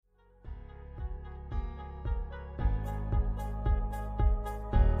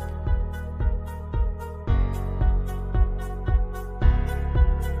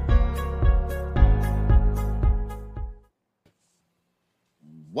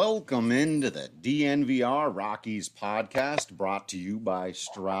Welcome into the DNVR Rockies podcast brought to you by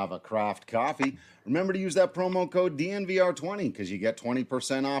Strava Craft Coffee. Remember to use that promo code DNVR20 because you get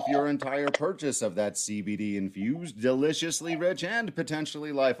 20% off your entire purchase of that CBD infused, deliciously rich, and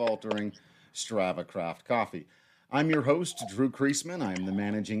potentially life-altering Strava Craft Coffee. I'm your host, Drew Kreisman. I'm the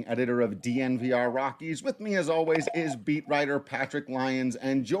managing editor of DNVR Rockies. With me, as always, is beat writer Patrick Lyons,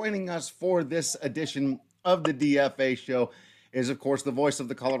 and joining us for this edition of the DFA show is, of course, the voice of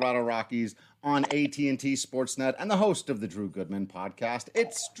the Colorado Rockies on AT&T Sportsnet and the host of the Drew Goodman podcast.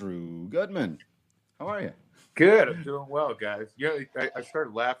 It's Drew Goodman. How are you? Good. I'm doing well, guys. Yeah, I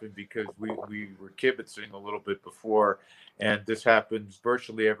started laughing because we were kibitzing a little bit before, and this happens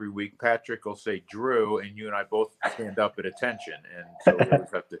virtually every week. Patrick will say Drew, and you and I both stand up at attention, and so we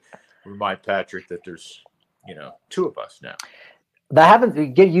always have to remind Patrick that there's, two of us now. That happens. You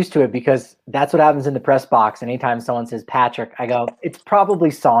get used to it because that's what happens in the press box. Anytime someone says Patrick, I go, it's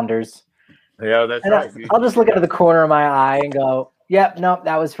probably Saunders. Yeah, that's right. I'll just look into the corner of my eye and go, yep, no,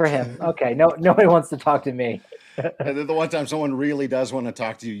 that was for him. Okay, nobody wants to talk to me. And then the one time someone really does want to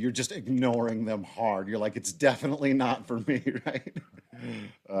talk to you, you're just ignoring them hard. You're like, it's definitely not for me,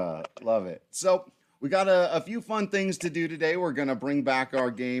 right? Love it. So we got a few fun things to do today. We're going to bring back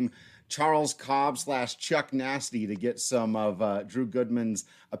our game Charles Cobb / Chuck Nasty to get some of Drew Goodman's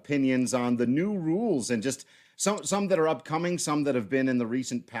opinions on the new rules and just some that are upcoming, some that have been in the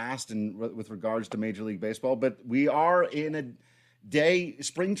recent past and with regards to Major League Baseball. But we are in a day,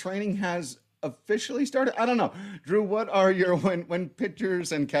 spring training has officially started. I don't know. Drew, what are your, when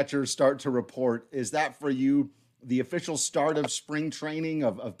pitchers and catchers start to report, is that for you the official start of spring training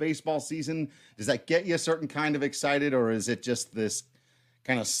of baseball season? Does that get you a certain kind of excited, or is it just this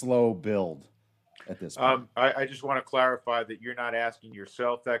kind of slow build at this point? I just want to clarify that you're not asking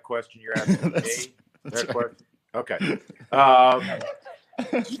yourself that question. You're asking me that question. Okay.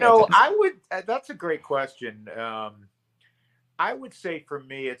 That's a great question. I would say for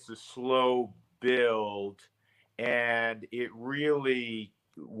me, it's a slow build, and it really,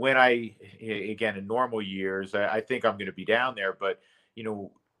 in normal years, I think I'm going to be down there, but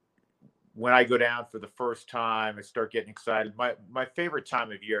when I go down for the first time, I start getting excited. My favorite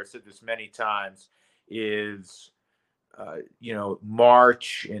time of year, I've said this many times, is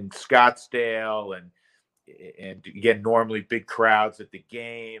March in Scottsdale, and again, normally big crowds at the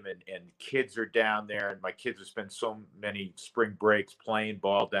game, and kids are down there, and my kids have spent so many spring breaks playing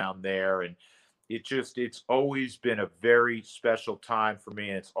ball down there, and it's always been a very special time for me,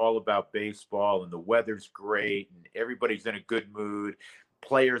 and it's all about baseball, and the weather's great, and everybody's in a good mood.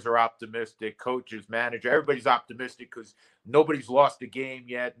 Players are optimistic, coaches, manager, everybody's optimistic because nobody's lost a game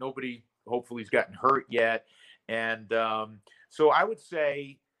yet. Nobody, hopefully, has gotten hurt yet. And so I would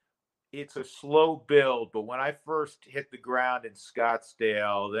say it's a slow build, but when I first hit the ground in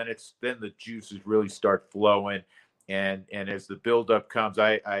Scottsdale, then the juices really start flowing. And as the buildup comes,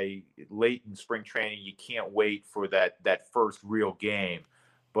 I late in spring training, you can't wait for that first real game.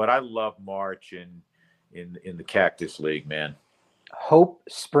 But I love March in the Cactus League, man. Hope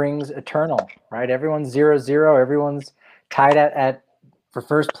springs eternal, right? Everyone's 0-0. Everyone's tied at for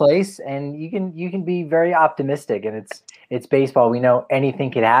first place, and you can be very optimistic. And it's baseball. We know anything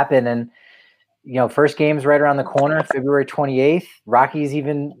could happen, and first game's right around the corner, February 28th. Rockies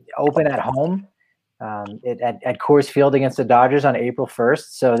even open at home at Coors Field against the Dodgers on April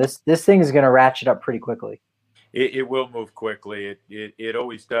 1st. So this thing is going to ratchet up pretty quickly. It will move quickly. It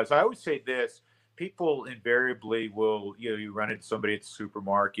always does. I always say this. People invariably will, you run into somebody at the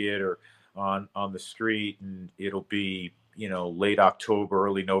supermarket or on the street, and it'll be, late October,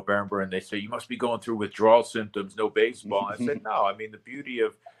 early November, and they say, you must be going through withdrawal symptoms, no baseball. I said, no, I mean, the beauty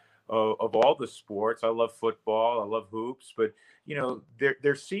of all the sports, I love football, I love hoops, but,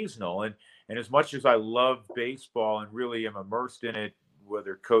 they're seasonal. And as much as I love baseball and really am immersed in it,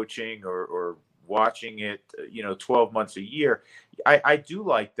 whether coaching or watching it, 12 months a year, I do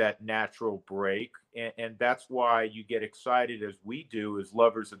like that natural break. And that's why you get excited, as we do as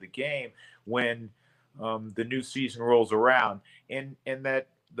lovers of the game, when the new season rolls around. And that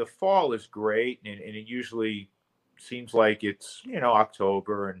the fall is great. And it usually seems like it's,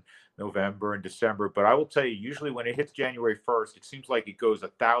 October and November and December. But I will tell you, usually when it hits January 1st, it seems like it goes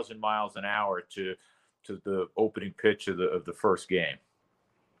 1,000 miles an hour to the opening pitch of the first game.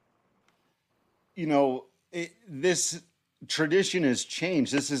 This tradition has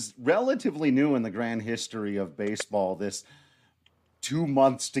changed. This is relatively new in the grand history of baseball, this 2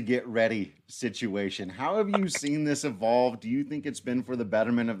 months to get ready situation. How have you seen this evolve? Do you think it's been for the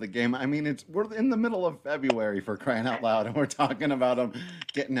betterment of the game? I mean, we're in the middle of February, for crying out loud, and we're talking about them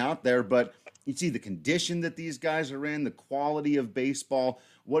getting out there. But you see the condition that these guys are in, the quality of baseball.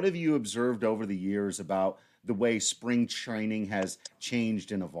 What have you observed over the years about the way spring training has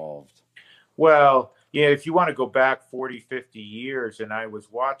changed and evolved? Well, yeah, if you want to go back 40, 50 years, and I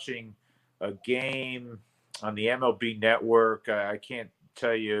was watching a game on the MLB network, I can't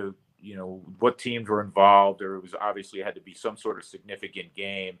tell you, what teams were involved, or it was obviously had to be some sort of significant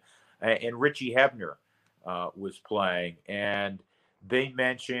game. And Richie Hebner was playing, and they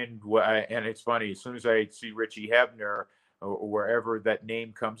mentioned, and it's funny, as soon as I see Richie Hebner or wherever that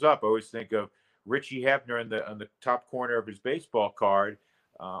name comes up, I always think of Richie Hebner on the top corner of his baseball card.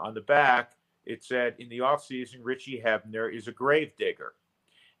 On the back, it said, in the offseason, Richie Hebner is a grave digger.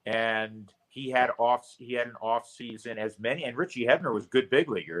 And he had an off season as many, and Richie Hebner was good big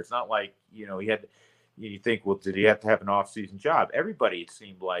leaguer. It's not like, he had, you think, well, did he have to have an off season job? Everybody, it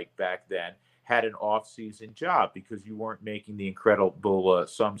seemed like back then, had an off season job because you weren't making the incredible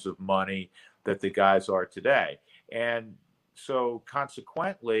sums of money that the guys are today. And so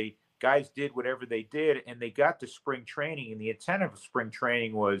consequently, guys did whatever they did, and they got to spring training, and the intent of spring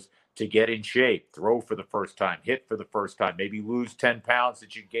training was to get in shape, throw for the first time, hit for the first time, maybe lose 10 pounds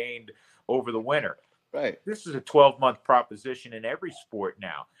that you gained over the winter. Right. This is a 12-month proposition in every sport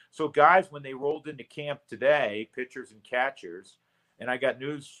now. So guys, when they rolled into camp today, pitchers and catchers, and I got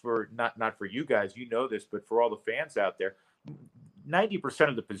news for not for you guys, this, but for all the fans out there, 90%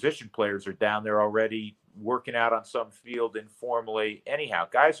 of the position players are down there already working out on some field informally. Anyhow,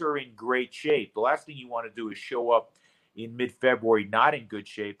 guys are in great shape. The last thing you want to do is show up in mid-February not in good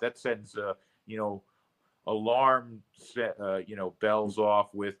shape. That sends alarm bells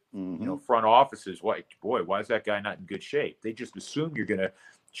off with front offices. Why is that guy not in good shape? They just assume you're going to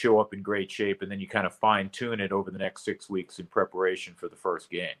show up in great shape, and then you kind of fine tune it over the next 6 weeks in preparation for the first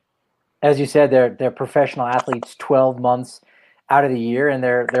game. As you said, they're professional athletes 12 months out of the year, and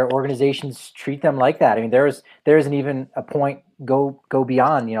their organizations treat them like that. I mean, there isn't even a point go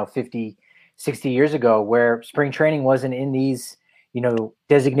beyond 50, 60 years ago where spring training wasn't in these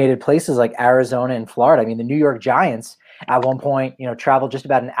designated places like Arizona and Florida. I mean, the New York Giants at one point traveled just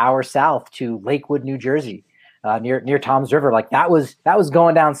about an hour south to Lakewood, New Jersey, near Toms River. Like that was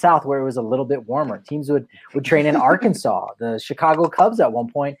going down south where it was a little bit warmer. Teams would train in Arkansas. The Chicago Cubs at one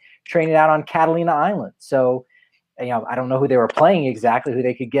point trained out on Catalina Island. So I don't know who they were playing exactly, who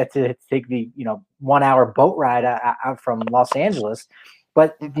they could get to take the 1 hour boat ride out from Los Angeles.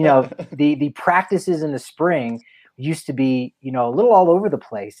 But the practices in the spring used to be a little all over the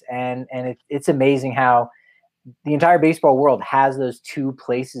place, and it's amazing how the entire baseball world has those two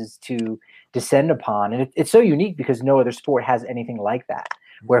places to descend upon, and it's so unique because no other sport has anything like that.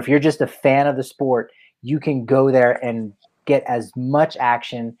 Where if you're just a fan of the sport, you can go there and get as much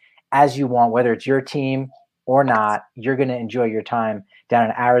action as you want, whether it's your team or not. You're going to enjoy your time down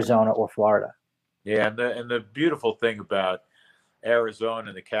in Arizona or Florida. Yeah, and the beautiful thing about Arizona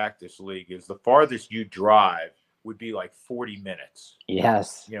and the Cactus League is the farthest you drive would be like 40 minutes.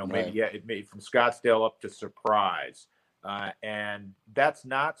 Yes. Maybe it may from Scottsdale up to Surprise. And that's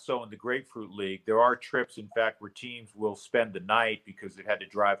not so in the Grapefruit League. There are trips, in fact, where teams will spend the night because they had to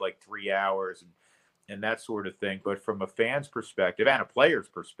drive like 3 hours and that sort of thing. But from a fan's perspective and a player's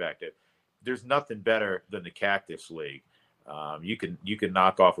perspective, there's nothing better than the Cactus League. You can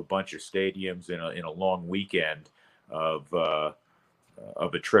knock off a bunch of stadiums in a long weekend of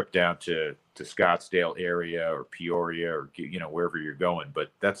a trip down to Scottsdale area or Peoria or wherever you're going.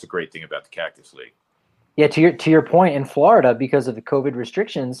 But that's the great thing about the Cactus League. Yeah, to your point, in Florida, because of the COVID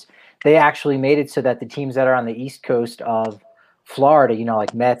restrictions, they actually made it so that the teams that are on the east coast of Florida,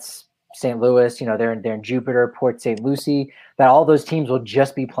 like Mets, St. Louis, they're in Jupiter, Port St. Lucie, that all those teams will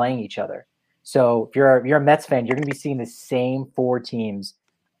just be playing each other. So if you're a Mets fan, you're going to be seeing the same four teams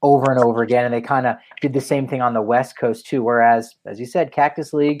over and over again. And they kind of did the same thing on the West Coast too. Whereas, as you said,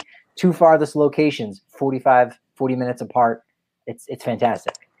 Cactus League, two farthest locations, 40 minutes apart. It's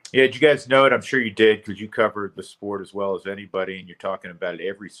fantastic. Yeah, did you guys know it? I'm sure you did because you covered the sport as well as anybody, and you're talking about it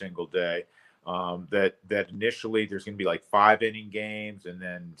every single day. That initially there's going to be like 5-inning games and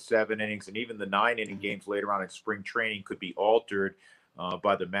then 7 innings, and even the 9-inning games later on in spring training could be altered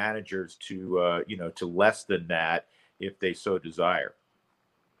by the managers to less than that if they so desire.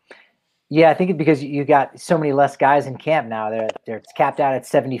 Yeah, I think because you got so many less guys in camp now. They're capped out at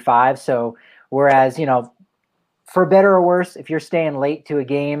 75. So whereas for better or worse, if you're staying late to a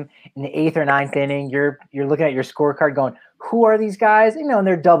game in the 8th or 9th inning, you're looking at your scorecard going, who are these guys? And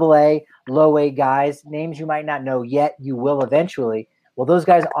they're AA, low A guys, names you might not know yet. You will eventually. Well, those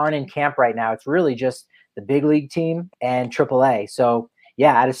guys aren't in camp right now. It's really just the big league team and AAA. So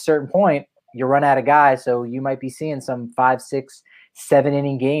yeah, at a certain point, you run out of guys. So you might be seeing some 5, 6,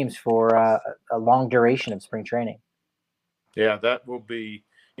 7-inning games for a long duration of spring training. Yeah, that will be,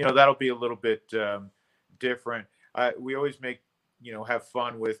 that'll be a little bit different. We always have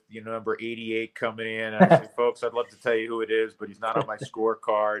fun with, number 88 coming in. And I say, folks, I'd love to tell you who it is, but he's not on my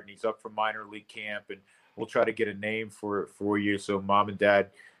scorecard, and he's up for minor league camp, and we'll try to get a name for you so mom and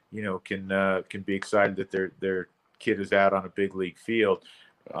dad, can be excited that their kid is out on a big league field.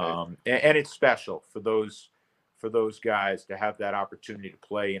 And it's special for those guys to have that opportunity to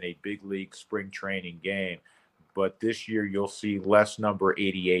play in a big league spring training game. But this year you'll see less number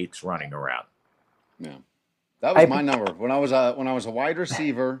 88s running around. Yeah. That was my number when I was a wide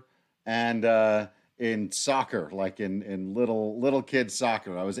receiver and in soccer, like in little kid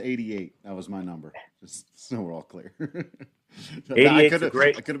soccer. I was 88. That was my number. Just so we're all clear. 88 I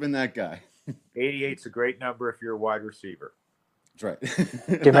could have been that guy. 88's a great number if you're a wide receiver. That's right.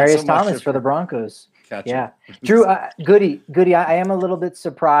 Demarius Thomas for the Broncos. Yeah. Drew, Goody, I am a little bit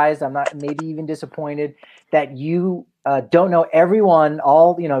surprised. I'm not, maybe even disappointed that you don't know everyone,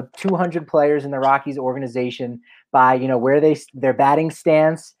 all 200 players in the Rockies organization by where their batting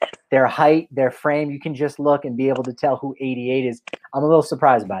stance, their height, their frame. You can just look and be able to tell who 88 is. I'm a little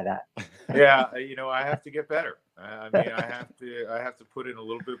surprised by that. Yeah, I have to get better. I mean, I have to put in a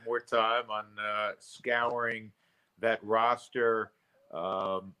little bit more time on scouring that roster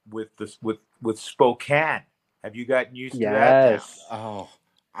with Spokane. Have you gotten used to that? Yes. Oh.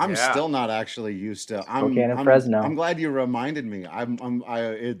 I'm still not actually used to. Spokane and Fresno. I'm glad you reminded me.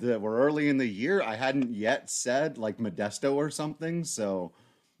 We're early in the year. I hadn't yet said like Modesto or something. So,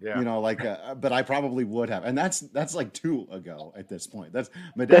 but I probably would have. And that's like 2 ago at this point. That's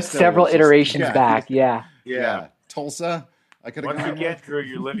Modesto. That's several iterations back. Yeah. Tulsa. I could have. Once again, Drew,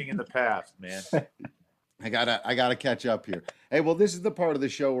 you're living in the past, man. I gotta catch up here. Hey, well, this is the part of the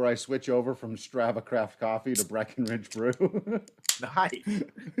show where I switch over from Strava Craft Coffee to Breckenridge Brew. Nice.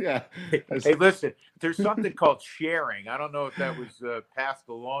 Yeah. Hey, listen, there's something called sharing. I don't know if that was passed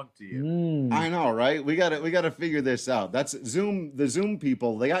along to you. I know, right? We gotta figure this out. That's Zoom. The Zoom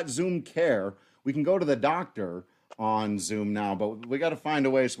people, they got Zoom Care. We can go to the doctor on Zoom now, but we got to find a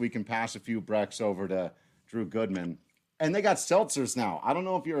way so we can pass a few Brecks over to Drew Goodman. And they got seltzers now. I don't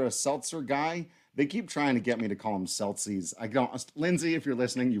know if you're a seltzer guy. They keep trying to get me to call them Celsius. I don't. Lindsay, if you're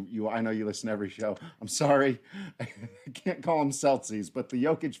listening, I know you listen to every show. I'm sorry. I can't call them Celsius, but the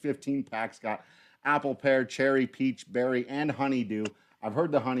Jokic 15 packs got apple, pear, cherry, peach, berry, and honeydew. I've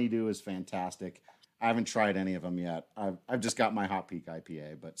heard the honeydew is fantastic. I haven't tried any of them yet. I've just got my Hot Peak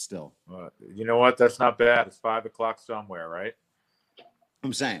IPA, but still. You know what? That's not bad. It's 5 o'clock somewhere, right?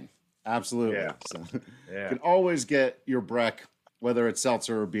 I'm saying. Absolutely. Yeah. So, you can always get your Breck, whether it's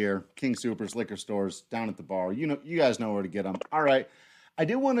seltzer or beer, King Soopers, liquor stores, down at the bar. You guys know where to get them. All right. I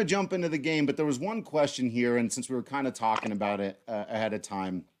did want to jump into the game, but there was one question here, and since we were kind of talking about it ahead of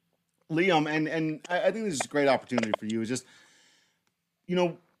time, Liam, and I think this is a great opportunity for you, is just,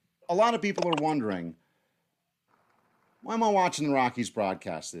 a lot of people are wondering, why am I watching the Rockies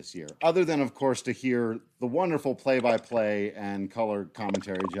broadcast this year? Other than, of course, to hear the wonderful play-by-play and color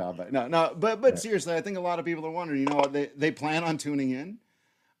commentary job. But seriously, I think a lot of people are wondering, they plan on tuning in.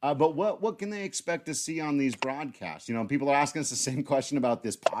 But what can they expect to see on these broadcasts? People are asking us the same question about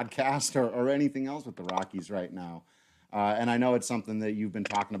this podcast or anything else with the Rockies right now. And I know it's something that you've been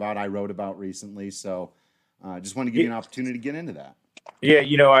talking about, I wrote about recently. So just want to give you an opportunity to get into that. Yeah,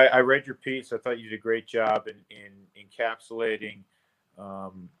 I read your piece. I thought you did a great job in encapsulating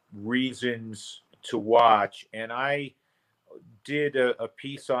reasons to watch. And I did a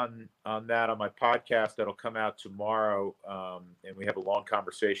piece on that on my podcast that'll come out tomorrow. And we have a long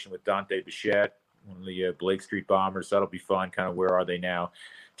conversation with Dante Bichette, one of the Blake Street Bombers. That'll be fun, kind of where are they now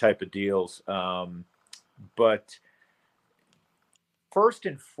type of deals. But first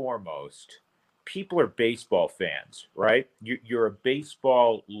and foremost, people are baseball fans, right? You're a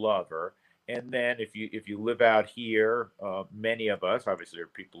baseball lover. And then if you live out here, many of us, obviously there are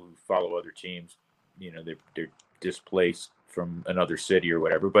people who follow other teams, they're displaced from another city or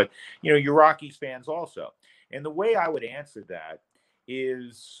whatever, but you're Rockies fans also. And the way I would answer that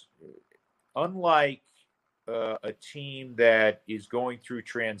is, unlike a team that is going through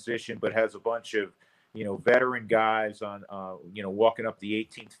transition but has a bunch of veteran guys on walking up the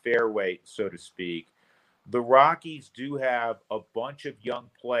 18th fairway, so to speak, the Rockies do have a bunch of young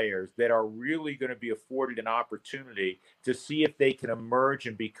players that are really going to be afforded an opportunity to see if they can emerge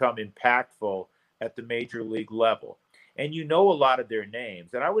and become impactful at the major league level. And a lot of their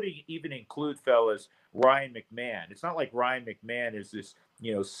names. And I would even include, fellas, Ryan McMahon. It's not like Ryan McMahon is this,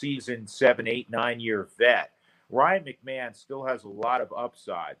 seasoned 7, 8, 9-year vet. Ryan McMahon still has a lot of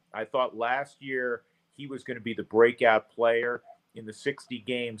upside. I thought last year he was going to be the breakout player. in the 60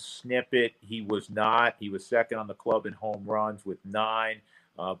 game snippet, he was not. He was second on the club in home runs with 9,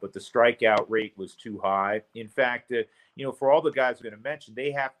 but the strikeout rate was too high. In fact, for all the guys I'm going to mention,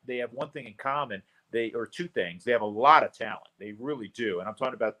 they have one thing in common. Or two things. They have a lot of talent. They really do. And I'm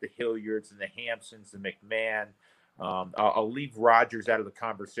talking about the Hilliards and the Hampsons, the McMahon. I'll leave Rogers out of the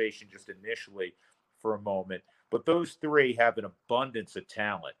conversation just initially for a moment. But those three have an abundance of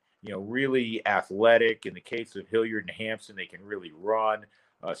talent. Really athletic. In the case of Hilliard and Hampson, they can really run.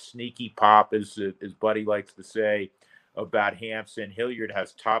 Sneaky pop, as Buddy likes to say about Hampson. Hilliard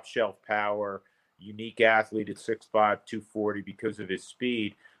has top shelf power, unique athlete at 6'5", 240 because of his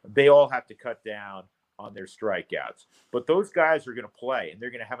speed. They all have to cut down on their strikeouts. But those guys are going to play, and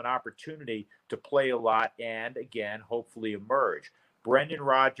they're going to have an opportunity to play a lot and, again, hopefully emerge. Brendan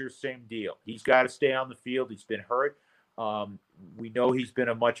Rodgers, same deal. He's got to stay on the field. He's been hurt. We know he's been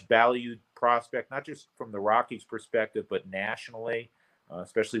a much valued prospect, not just from the Rockies' perspective, but nationally,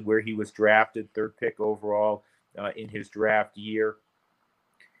 especially where he was drafted, 3rd pick overall in his draft year.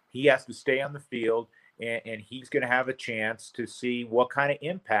 He has to stay on the field, and he's going to have a chance to see what kind of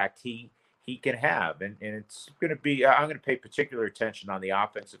impact he can have. And it's going to be, I'm going to pay particular attention on the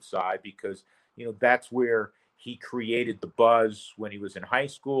offensive side because, that's where he created the buzz when he was in high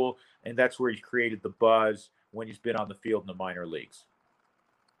school, and that's where he created the buzz when he's been on the field in the minor leagues.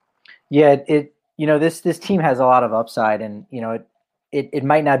 Yeah, this team has a lot of upside, and it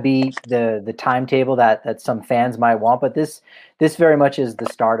might not be the timetable that some fans might want, but this very much is the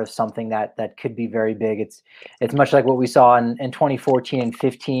start of something that could be very big. It's much like what we saw in 2014 and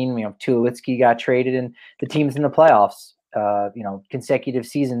 15. Tulowitzki got traded, and the team's in the playoffs. Consecutive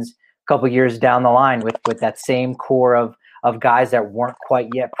seasons, a couple years down the line with that same core of guys that weren't quite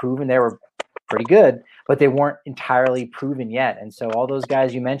yet proven. They were pretty good, but they weren't entirely proven yet. And so all those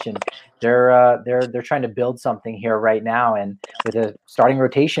guys you mentioned, they're trying to build something here right now. And with a starting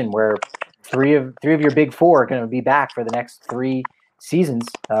rotation where three of your big four are going to be back for the next 3 seasons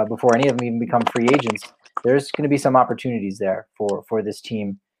before any of them even become free agents, there's going to be some opportunities there for this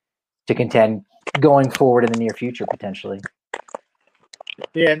team to contend going forward in the near future, potentially.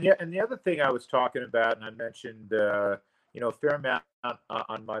 Yeah, and the other thing I was talking about, and I mentioned a fair amount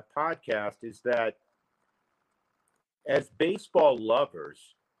on my podcast, is that as baseball lovers,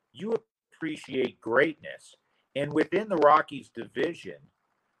 you appreciate greatness. And within the Rockies division,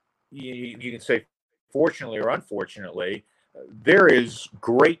 you can say fortunately or unfortunately, there is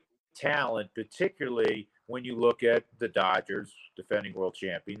great talent, particularly when you look at the Dodgers, defending world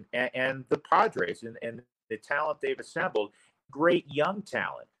champion, and the Padres and the talent they've assembled, great young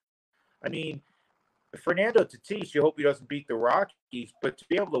talent. I mean, Fernando Tatis, you hope he doesn't beat the Rockies, but to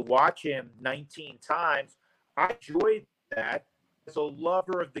be able to watch him 19 times, I enjoyed that as a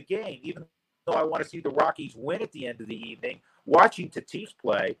lover of the game, even though I want to see the Rockies win at the end of the evening. Watching Tatis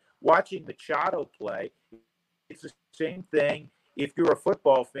play, watching Machado play, it's the same thing if you're a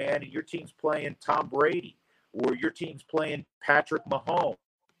football fan and your team's playing Tom Brady or your team's playing Patrick Mahomes.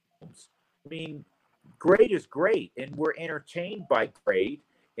 I mean, great is great, and we're entertained by great,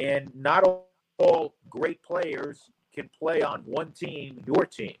 and not all great players can play on one team, your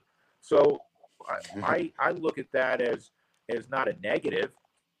team. So I look at that as not a negative.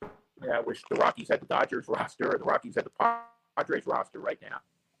 I wish the Rockies had the Dodgers roster or the Rockies had the Padres roster right now.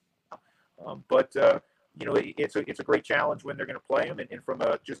 But it's a great challenge when they're going to play them. And from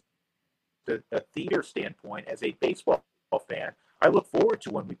a theater standpoint, as a baseball fan, I look forward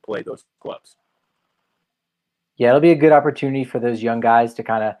to when we play those clubs. Yeah, it'll be a good opportunity for those young guys to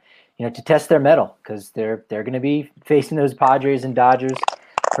kind of, to test their mettle, because they're going to be facing those Padres and Dodgers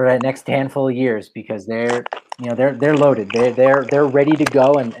for that next handful of years, because they're loaded. They're ready to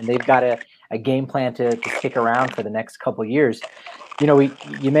go, and they've got a game plan to stick around for the next couple of years.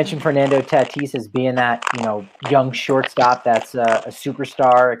 You mentioned Fernando Tatis as being that, young shortstop that's a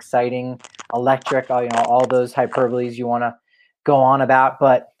superstar, exciting, electric, all those hyperboles you want to go on about.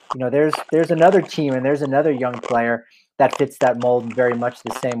 But, there's another team and there's another young player that fits that mold very much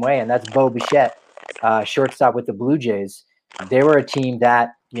the same way, and that's Bo Bichette, shortstop with the Blue Jays. They were a team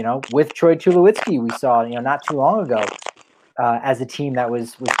that, with Troy Tulowitzki, we saw, not too long ago, as a team that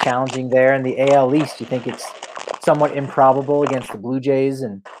was challenging there in the AL East. You think it's somewhat improbable against the Blue Jays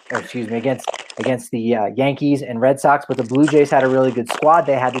against the Yankees and Red Sox, but the Blue Jays had a really good squad.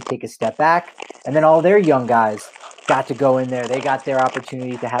 They had to take a step back, and then all their young guys got to go in there. They got their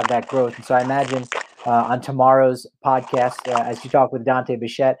opportunity to have that growth. And so I imagine on tomorrow's podcast, as you talk with Dante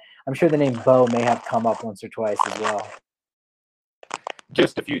Bichette, I'm sure the name Bo may have come up once or twice as well.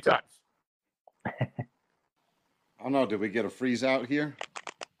 Just a few times. I don't know. Did we get a freeze out here?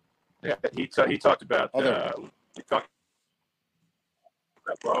 Yeah, he talked about.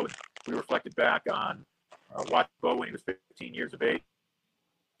 about Bo. We reflected back on watching Bo when he was 15 years of age,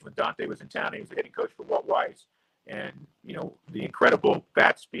 when Dante was in town. He was the hitting coach for Walt Weiss, and the incredible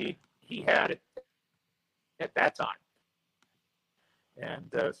bat speed he had at that time.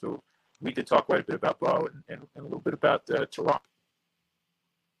 And so we did talk quite a bit about Bo and a little bit about Toronto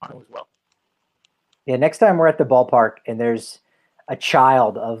as well. Yeah, next time we're at the ballpark and there's a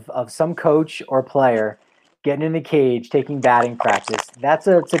child of some coach or player getting in the cage, taking batting practice,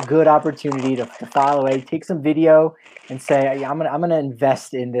 it's a good opportunity to file away, take some video, and say, I'm gonna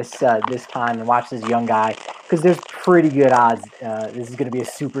invest in this this time and watch this young guy, because there's pretty good odds this is gonna be a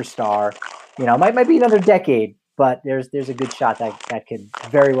superstar. Might be another decade, but there's a good shot that could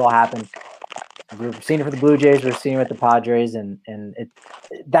very well happen. We've seen it for the Blue Jays, we're seeing it with the Padres, and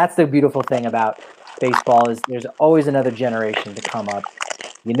that's the beautiful thing about baseball, is there's always another generation to come up.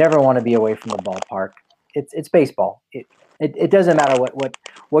 You never want to be away from the ballpark. It's baseball. It doesn't matter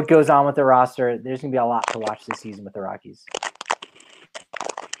what goes on with the roster. There's gonna be a lot to watch this season with the Rockies.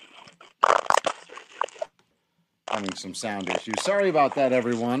 Having some sound issues. Sorry about that,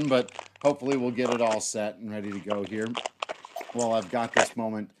 everyone, but hopefully we'll get it all set and ready to go here. Well, I've got this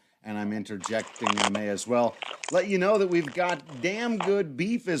moment, and I'm interjecting, I may as well let you know that we've got damn good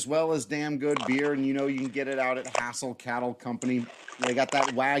beef as well as damn good beer, and you can get it out at Hassel Cattle Company. They got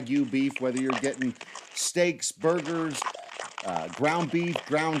that Wagyu beef, whether you're getting steaks, burgers, ground beef,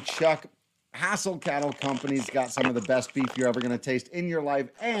 ground chuck. Hassel Cattle Company's got some of the best beef you're ever going to taste in your life,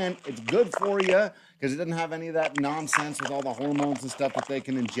 and it's good for you because it doesn't have any of that nonsense with all the hormones and stuff that they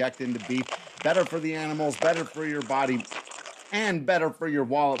can inject into beef. Better for the animals, better for your body, and better for your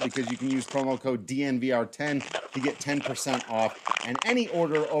wallet, because you can use promo code DNVR10 to get 10% off, and any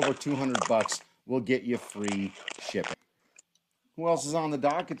order over $200 will get you free shipping. Who else is on the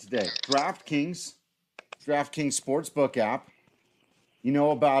docket today? DraftKings Sportsbook app. You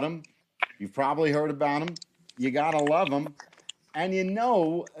know about them. You've probably heard about them. You got to love them. And you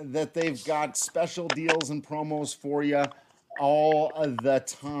know that they've got special deals and promos for you all the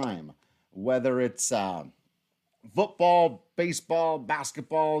time. Whether it's football, baseball,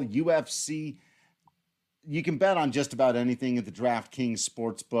 basketball, UFC, you can bet on just about anything at the DraftKings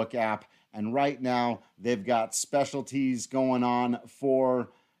Sportsbook app. And right now, they've got specialties going on for,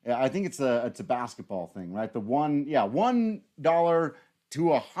 I think it's a basketball thing, right? $1 to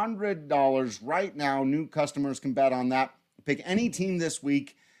 $100 right now. New customers can bet on that. Pick any team this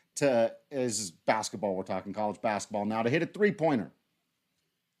week is basketball. We're talking college basketball now, to hit a three-pointer.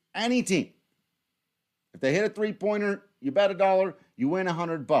 Any team. If they hit a three-pointer, you bet $1, you win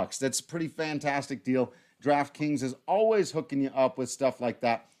 $100. That's a pretty fantastic deal. DraftKings is always hooking you up with stuff like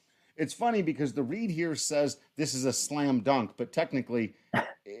that. It's funny because the read here says this is a slam dunk, but technically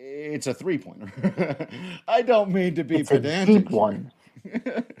it's a three-pointer. I don't mean to be pedantic. A deep one.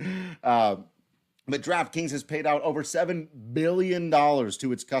 But DraftKings has paid out over $7 billion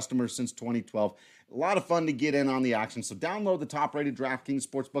to its customers since 2012. A lot of fun to get in on the action. So download the top-rated DraftKings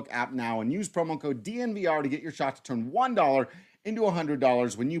Sportsbook app now and use promo code DNVR to get your shot to turn $1 into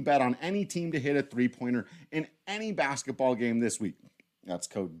 $100 when you bet on any team to hit a three-pointer in any basketball game this week. That's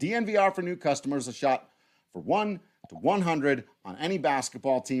code DNVR for new customers. A shot for 1 to 100 on any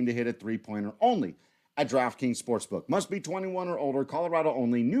basketball team to hit a three-pointer only at DraftKings Sportsbook. Must be 21 or older. Colorado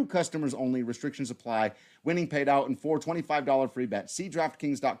only. New customers only. Restrictions apply. Winning paid out in 4 $25 free bets. See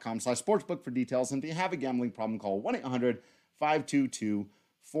DraftKings.com/sportsbook for details. And if you have a gambling problem, call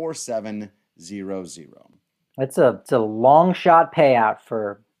 1-800-522-4700. It's a long shot payout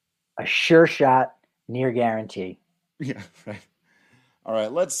for a sure shot near guarantee. Yeah, right. All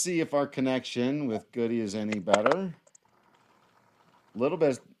right, let's see if our connection with Goody is any better. A little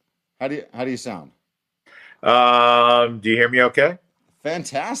bit. How do you sound? Do you hear me okay?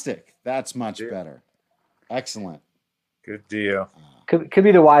 Fantastic. That's much better. Excellent. Good deal. Could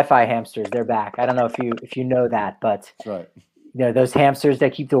be the Wi-Fi hamsters. They're back. I don't know if you know that, but that's right. Those hamsters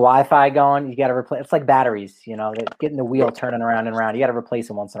that keep the Wi-Fi going, you got to replace. It's like batteries, they're getting the wheel turning around and around. You got to replace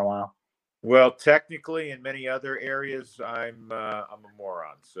them once in a while. Well, technically, in many other areas, I'm a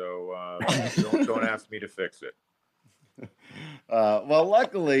moron. So don't ask me to fix it. Well,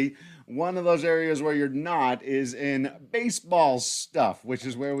 luckily, one of those areas where you're not is in baseball stuff, which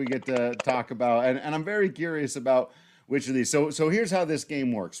is where we get to talk about. And I'm very curious about which of these. So here's how this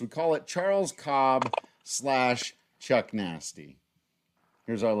game works. We call it Charles Cobb / Chuck Nasty.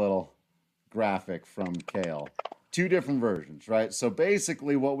 Here's our little graphic from Kale. 2 different versions, right? So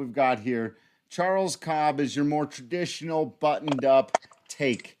basically what we've got here, Charles Cobb is your more traditional buttoned up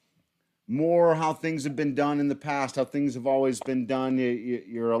take. More how things have been done in the past, how things have always been done.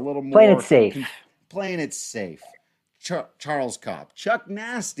 You're a little more playing it safe. Playing it safe. Charles Cobb. Chuck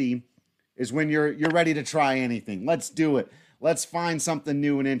Nasty is when you're ready to try anything. Let's do it. Let's find something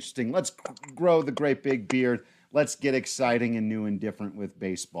new and interesting. Let's grow the great big beard. Let's get exciting and new and different with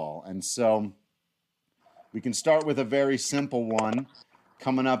baseball. And so we can start with a very simple one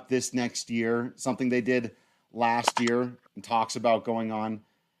coming up this next year, something they did last year and talks about going on.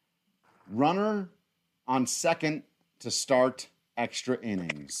 Runner on second to start extra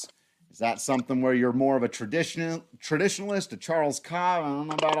innings. Is that something where you're more of a traditionalist, a Charles Cobb? I don't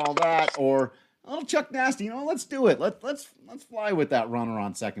know about all that, or Chuck Nasty. Let's do it. Let's fly with that runner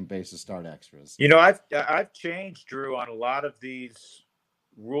on second base to start extras. I've changed, Drew, on a lot of these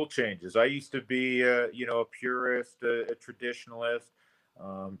rule changes. I used to be a purist, a traditionalist.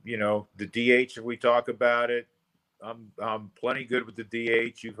 The DH, if we talk about it, I'm plenty good with the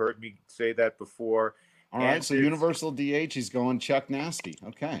DH. You've heard me say that before. All right, so universal DH, he's going Chuck Nasty.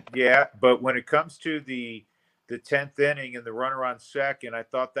 Okay. Yeah, but when it comes to the 10th inning and the runner on second, I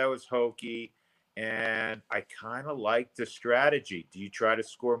thought that was hokey, and I kind of like the strategy. Do you try to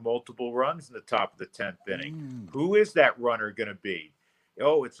score multiple runs in the top of the 10th inning? Who is that runner going to be?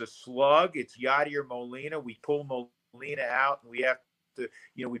 Oh, it's a slug. It's Yadier Molina. We pull Molina out, and we have to,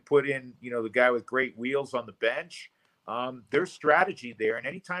 we put in, the guy with great wheels on the bench. There's strategy there, and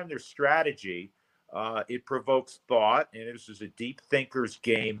anytime there's strategy, it provokes thought, and this is a deep thinker's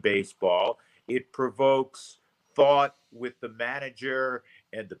game, baseball. It provokes thought with the manager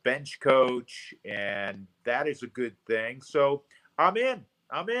and the bench coach, and that is a good thing. So I'm in.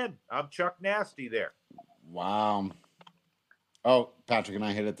 I'm Chuck Nasty there. Wow. Oh, Patrick and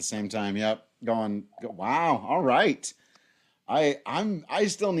I hit it at the same time. Yep. Wow. All right. I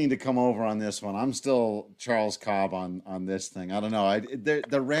still need to come over on this one. I'm still Charles Cobb on this thing. I don't know. The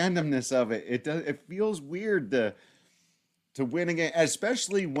randomness of it. It feels weird to win a game,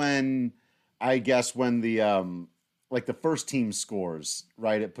 especially when the like the first team scores,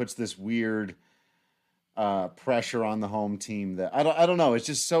 right? It puts this weird pressure on the home team that I don't know. It's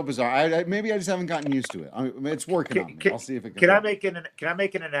just so bizarre. Maybe I just haven't gotten used to it. I mean, it's working on me. I'll see if it can. Can I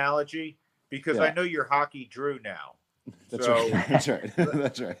make an analogy? Because I know you're Hockey Drew now. That's right. That's right.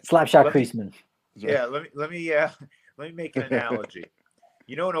 That's right. Slapshot Creasman. Yeah, let me make an analogy.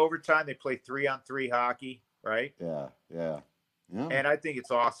 In overtime they play 3-on-3 hockey, right? Yeah. And I think it's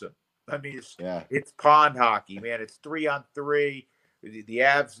awesome. I mean, it's pond hockey, man. It's 3-on-3. The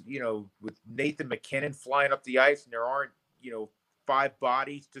Avs, with Nathan McKinnon flying up the ice, and there aren't, 5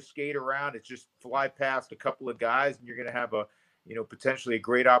 bodies to skate around. It's just fly past a couple of guys, and you're going to have a, potentially a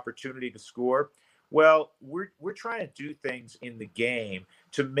great opportunity to score. Well, we're trying to do things in the game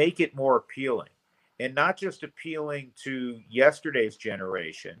to make it more appealing, and not just appealing to yesterday's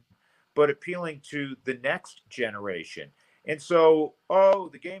generation, but appealing to the next generation. And so,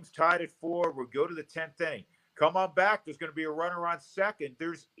 the game's tied at 4. We'll go to the 10th inning. Come on back. There's going to be a runner on second.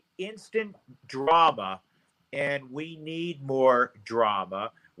 There's instant drama, and we need more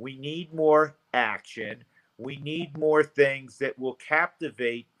drama. We need more action. We need more things that will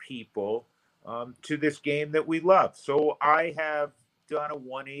captivate people to this game that we love. So I have done a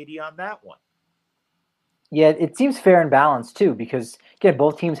 180 on that one. Yeah, it seems fair and balanced too, because again,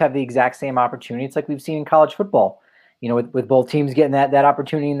 both teams have the exact same opportunity. It's like we've seen in college football, with both teams getting that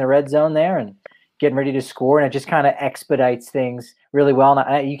opportunity in the red zone there and getting ready to score, and it just kind of expedites things really well.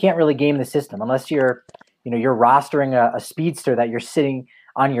 Now, you can't really game the system unless you're rostering a speedster that you're sitting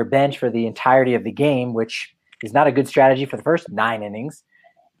on your bench for the entirety of the game, which is not a good strategy for the first 9 innings.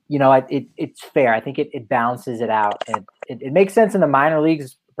 It's fair. I think it balances it out, and it makes sense in the minor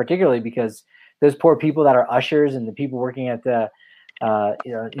leagues, particularly because those poor people that are ushers and the people working at the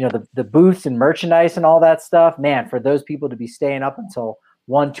booths and merchandise and all that stuff, man, for those people to be staying up until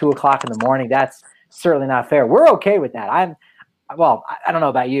 1-2 o'clock in the morning, that's certainly not fair. We're okay with that. I don't know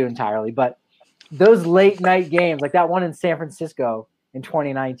about you entirely, but those late night games, like that one in San Francisco in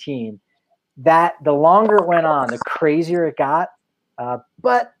 2019, that the longer it went on, the crazier it got.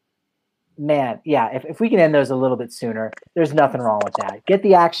 But man, yeah, if we can end those a little bit sooner, there's nothing wrong with that. Get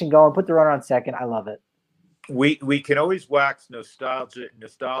the action going, put the runner on second. I love it. We can always wax nostalgic.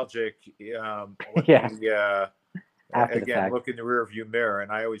 Again, look in the rearview mirror,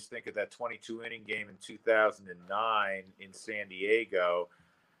 and I always think of that 22 inning game in 2009 in San Diego,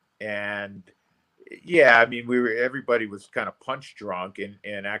 and everybody was kind of punch drunk,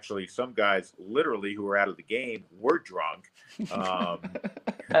 and actually some guys literally who were out of the game were drunk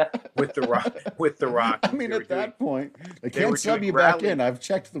with the rock. I mean, at that point, they can't sub you back in. I've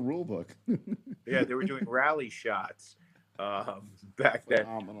checked the rule book. Yeah, they were doing rally shots back then.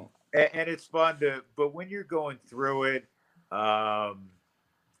 Phenomenal. And it's fun but when you're going through it,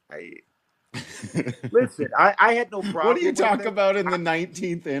 Listen, I had no problem. What do you with talk it. about in the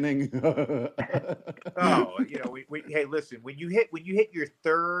 19th inning? Oh, hey, listen, when you hit your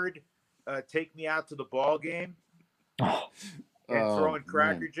third, take me out to the ball game, and Oh throwing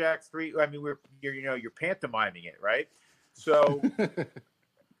Cracker man. Jacks three. I mean, you're pantomiming it, right? So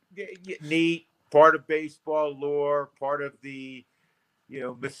neat, part of baseball lore, part of the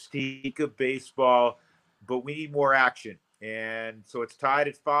mystique of baseball, but we need more action. And so it's tied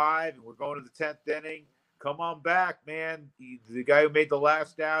at 5, and we're going to the 10th inning. Come on back, man. The guy who made the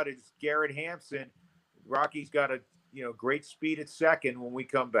last out is Garrett Hampson. Rocky's got a great speed at second when we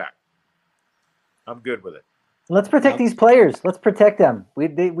come back. I'm good with it. Let's protect these players. Let's protect them.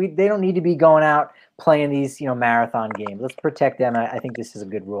 They don't need to be going out playing these marathon games. Let's protect them. I think this is a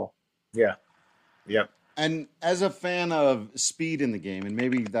good rule. Yeah. Yep. And as a fan of speed in the game, and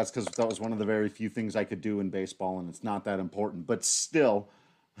maybe that's because that was one of the very few things I could do in baseball, and it's not that important, but still,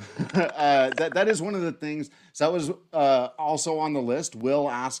 that is one of the things. So that was also on the list. Will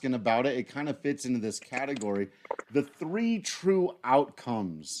asking about it. It kind of fits into this category. The 3 true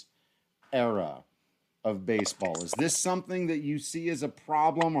outcomes era of baseball. Is this something that you see as a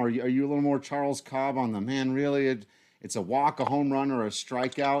problem, or are you a little more Charles Cobb on the man? Really, it's a walk, a home run, or a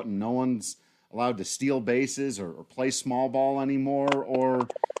strikeout, and no one's allowed to steal bases or play small ball anymore? Or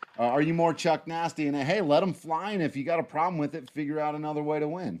are you more Chuck Nasty and hey, let them fly, and if you got a problem with it, figure out another way to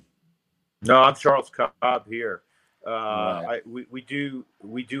win? No, I'm Charles Cobb here. Right. We do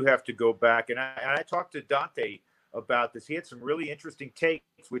have to go back, and I talked to Dante about this. He had some really interesting takes,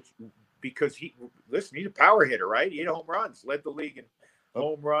 because he's a power hitter, right? He hit home runs, led the league in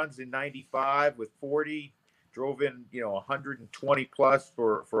home runs in '95 with 40. Drove in 120 plus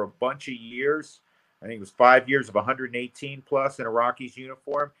for a bunch of years. I think it was 5 years of 118 plus in a Rockies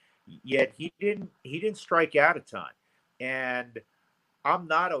uniform. Yet he didn't strike out a ton, and I'm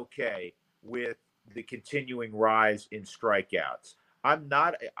not okay with the continuing rise in strikeouts.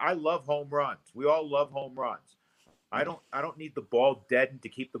 I love home runs. We all love home runs. I don't need the ball deadened to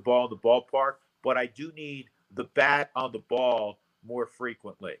keep the ball in the ballpark, but I do need the bat on the ball more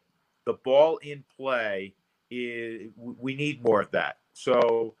frequently. The ball in play we need more of that.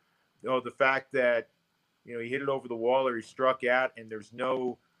 So, the fact that he hit it over the wall or he struck out, and there's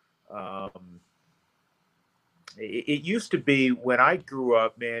no. It used to be when I grew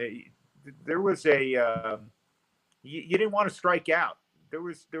up, man. There was a you didn't want to strike out. There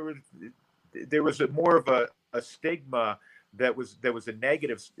was more of a stigma that was a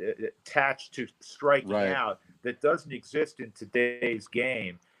negative attached to striking out that doesn't exist in today's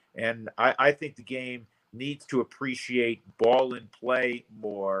game. And I think the game needs to appreciate ball in play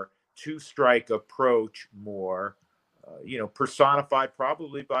more, two-strike approach more, personified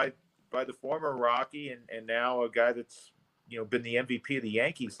probably by the former Rocky and now a guy that's been the MVP of the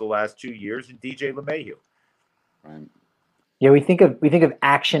Yankees the last 2 years, and DJ LeMahieu. Right. Yeah, we think of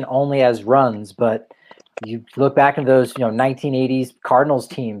action only as runs, but you look back at those 1980s Cardinals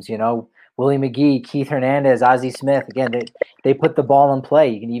teams, Willie McGee, Keith Hernandez, Ozzie Smith. Again, they put the ball in play.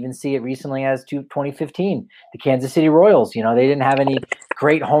 You can even see it recently as to 2015, the Kansas City Royals. They didn't have any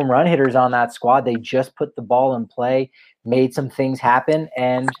great home run hitters on that squad. They just put the ball in play, made some things happen,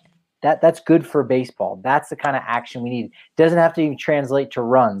 and that's good for baseball. That's the kind of action we need. It doesn't have to even translate to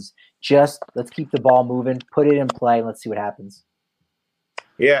runs. Just let's keep the ball moving, put it in play, and let's see what happens.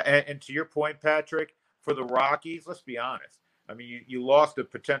 Yeah, and to your point, Patrick, for the Rockies, let's be honest. I mean, you lost a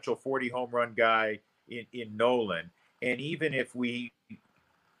potential 40 home run guy in Nolan. And even if we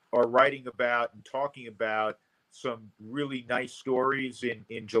are writing about and talking about some really nice stories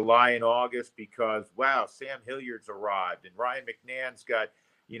in July and August because, wow, Sam Hilliard's arrived and Ryan McNann's got,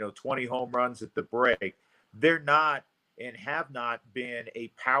 20 home runs at the break. They're not and have not been a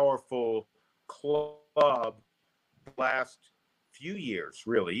powerful club the last few years,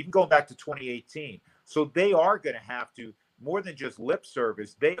 really, even going back to 2018. So they are going to have to, more than just lip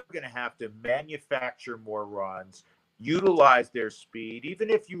service, they're going to have to manufacture more runs, utilize their speed, even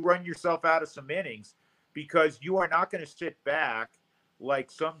if you run yourself out of some innings, because you are not going to sit back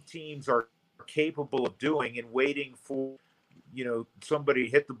like some teams are capable of doing and waiting for, somebody to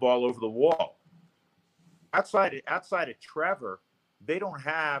hit the ball over the wall. Outside of Trevor, they don't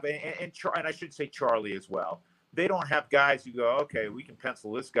have, and I should say Charlie as well, they don't have guys who go, okay, we can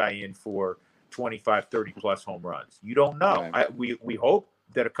pencil this guy in for 25, 30 plus home runs. You don't know. Right. We hope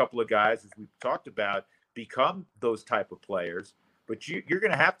that a couple of guys, as we've talked about, become those type of players, but you're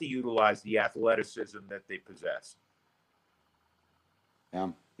going to have to utilize the athleticism that they possess. Yeah.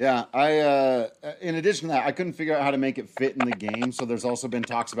 In addition to that, I couldn't figure out how to make it fit in the game. So there's also been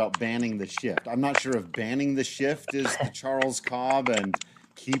talks about banning the shift. I'm not sure if banning the shift is the Charles Cobb and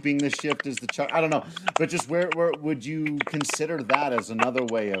keeping the shift as the I don't know, but just where would you consider that as another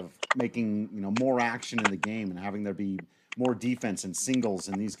way of making more action in the game and having there be more defense and singles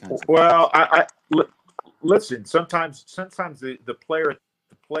and these kinds of Well, listen. Sometimes the player at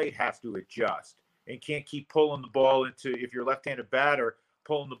the plate has to adjust and can't keep pulling the ball into, if you're a left-handed batter,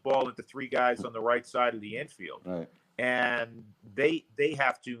 pulling the ball into three guys on the right side of the infield. Right. And they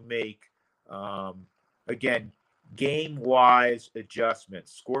have to make again, game-wise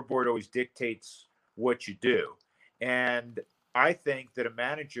adjustments. Scoreboard always dictates what you do. And I think that a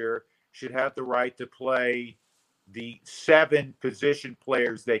manager should have the right to play the 7 position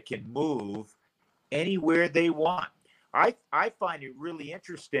players that can move anywhere they want. I find it really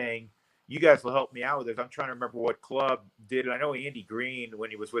interesting. You guys will help me out with this. I'm trying to remember what club did it. I know Andy Green, when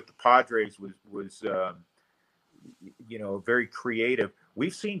he was with the Padres, was very creative.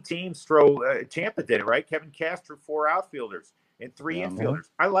 We've seen teams throw. Tampa did it, right? Kevin Castro, 4 outfielders and 3 infielders.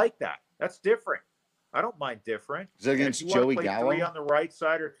 I like that. That's different. I don't mind different. Is that against Joey Gallo? 3 on the right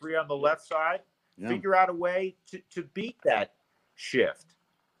side or 3 on the left side. Yeah. Figure out a way to beat that shift.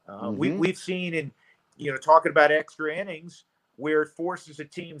 We've seen in talking about extra innings where it forces a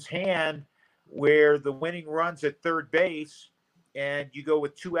team's hand, where the winning run's at third base, and you go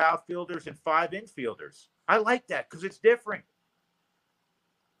with 2 outfielders and 5 infielders. I like that because it's different.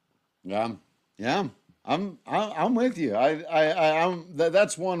 Yeah, I'm with you.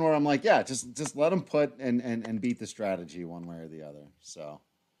 That's one where I'm like, yeah, just let them put and beat the strategy one way or the other. So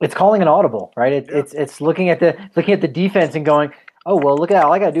it's calling an audible, right? It's looking at the defense and going, oh well, look at that.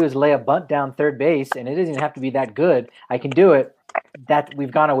 All I got to do is lay a bunt down third base, and it doesn't even have to be that good. I can do it. That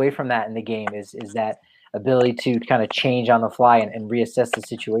we've gone away from that in the game is that ability to kind of change on the fly and reassess the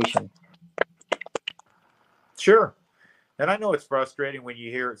situation. Sure. And I know it's frustrating when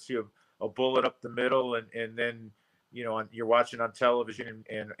you see a bullet up the middle and then, you're watching on television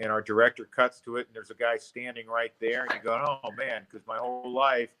and our director cuts to it and there's a guy standing right there and you go, oh man, because my whole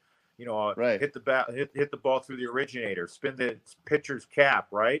life, right. hit the ball through the originator, spin the pitcher's cap,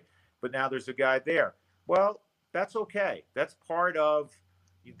 right? But now there's a guy there. Well, that's okay. That's part of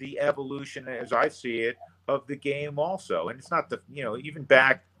the evolution, as I see it, of the game also. And it's not even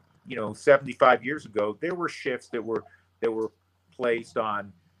back, 75 years ago, there were shifts that were placed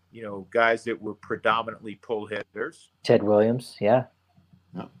on, guys that were predominantly pull hitters. Ted Williams, yeah.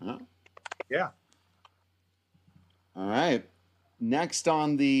 Yeah. All right. Next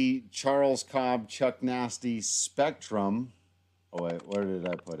on the Charles Cobb, Chuck Nasty spectrum. Oh, wait, where did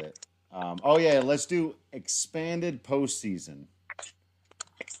I put it? Let's do expanded postseason.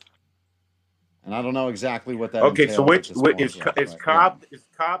 And I don't know exactly what that okay, so which is Cobb? Yeah. Is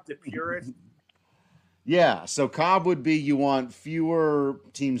Cobb the purist? Yeah, so Cobb would be you want fewer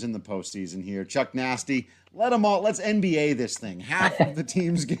teams in the postseason here. Chuck Nasty, let's NBA this thing. Half of the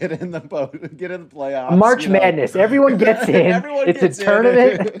teams get in the playoffs. March Madness, everyone gets in. It's a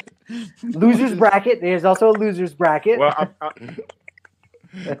tournament. Losers bracket. There's also a losers bracket.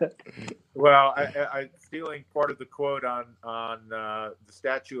 Well, I'm stealing part of the quote on the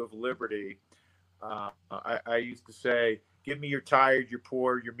Statue of Liberty. I used to say, give me your tired, your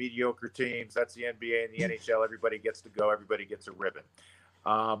poor, your mediocre teams. That's the NBA and the NHL. Everybody gets to go. Everybody gets a ribbon.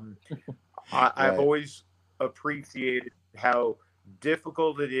 I've always appreciated how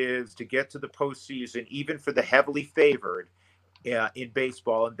difficult it is to get to the postseason, even for the heavily favored in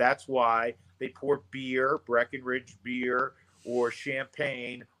baseball. And that's why they pour beer, Breckenridge beer, or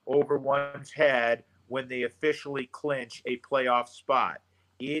champagne over one's head when they officially clinch a playoff spot.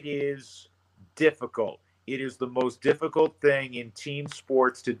 It is difficult. It is the most difficult thing in team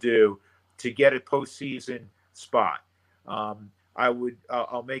sports to do, to get a postseason spot.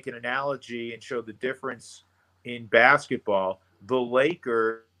 I'll make an analogy and show the difference in basketball. The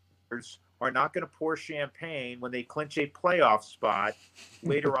Lakers are not going to pour champagne when they clinch a playoff spot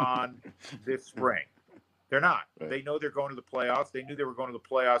later on this spring. They're not. Right. They know they're going to the playoffs. They knew they were going to the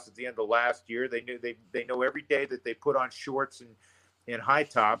playoffs at the end of last year. They knew they know every day that they put on shorts and high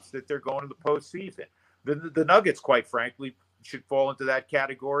tops that they're going to the postseason. The Nuggets, quite frankly, should fall into that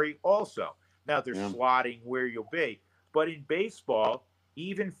category also. Now they're slotting where you'll be. But in baseball,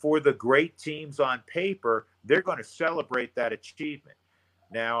 even for the great teams on paper, they're going to celebrate that achievement.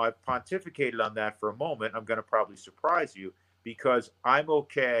 Now, I've pontificated on that for a moment. I'm going to probably surprise you because I'm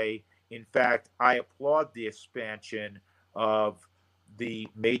okay. In fact, I applaud the expansion of the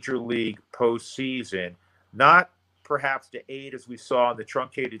Major League postseason, not perhaps to 8 as we saw in the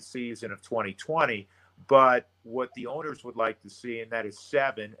truncated season of 2020, but what the owners would like to see, and that is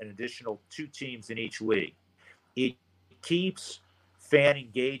 7, an additional 2 teams in each league. It keeps fan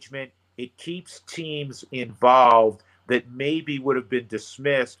engagement. It keeps teams involved that maybe would have been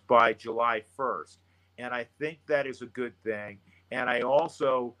dismissed by July 1st. And I think that is a good thing. And I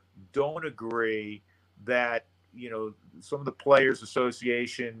also don't agree that, some of the Players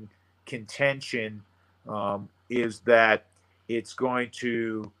Association contention is that it's going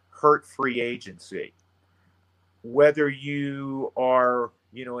to hurt free agency. Whether you are,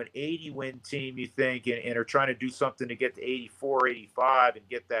 an 80-win team, you think, and are trying to do something to get to 84, 85 and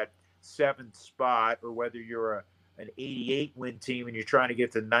get that 7th spot, or whether you're an 88-win team and you're trying to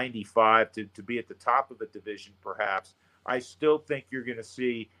get to 95 to be at the top of the division, perhaps, I still think you're going to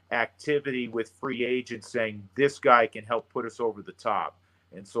see activity with free agents saying this guy can help put us over the top.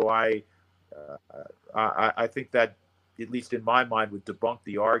 And so I think that, at least in my mind, would debunk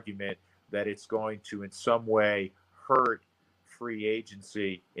the argument that it's going to in some way hurt free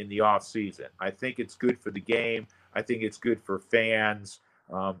agency in the off season. I think it's good for the game. I think it's good for fans.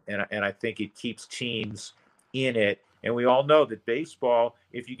 And I think it keeps teams in it. And we all know that baseball,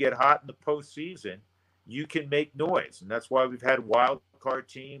 if you get hot in the postseason, you can make noise. And that's why we've had wild card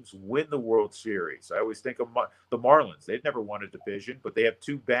teams win the World Series. I always think of the Marlins. They've never won a division, but they have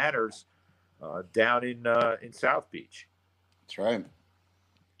 2 banners down in South Beach. That's right.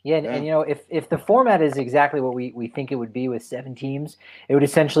 Yeah, and if the format is exactly what we think it would be with 7 teams, it would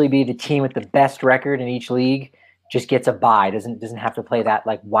essentially be the team with the best record in each league just gets a bye, doesn't have to play that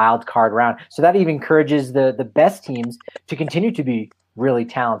like wild card round. So that even encourages the best teams to continue to be really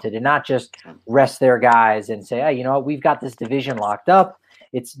talented and not just rest their guys and say, hey, we've got this division locked up.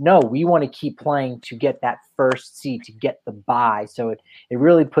 It's no, we want to keep playing to get that first seed, to get the bye. So it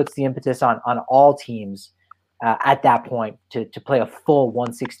really puts the impetus on all teams at that point to play a full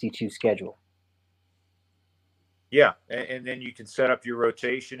 162 schedule. Yeah, and then you can set up your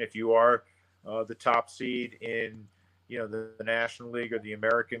rotation if you are the top seed in the National League or the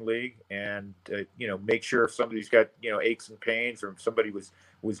American League, and make sure if somebody's got aches and pains, or if somebody was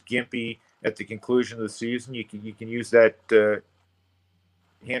gimpy at the conclusion of the season, you can use that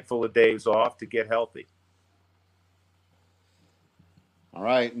handful of days off to get healthy. All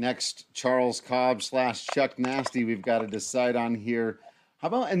right, next, Charles Cobb / Chuck Nasty we've got to decide on here. How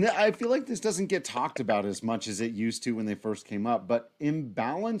about, and I feel like this doesn't get talked about as much as it used to when they first came up, but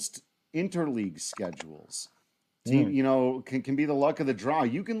imbalanced interleague schedules, can be the luck of the draw.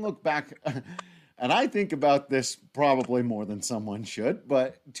 You can look back, and I think about this probably more than someone should,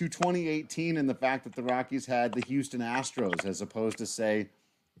 but to 2018 and the fact that the Rockies had the Houston Astros as opposed to, say,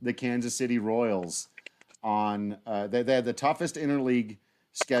 the Kansas City Royals on, they had the toughest interleague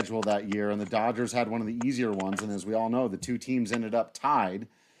schedule that year, and the Dodgers had one of the easier ones, and as we all know, the 2 teams ended up tied.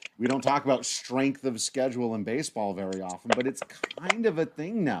 We don't talk about strength of schedule in baseball very often, but it's kind of a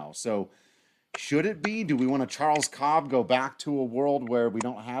thing now. So should it be? Do we want a Charles Cobb go back to a world where we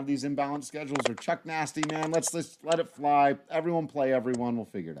don't have these imbalanced schedules? Or Chuck Nasty, man, let's let it fly. Everyone play everyone. We'll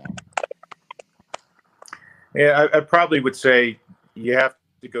figure it out. Yeah, I probably would say you have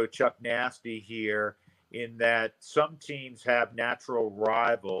to go Chuck Nasty here, in that some teams have natural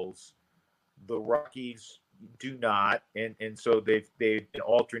rivals. The Rockies do not, and so they've been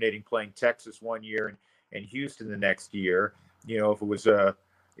alternating, playing Texas one year and Houston the next year. If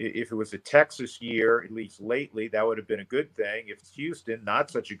it was a Texas year, at least lately, that would have been a good thing. If it's Houston, not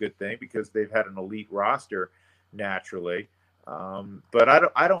such a good thing, because they've had an elite roster naturally. But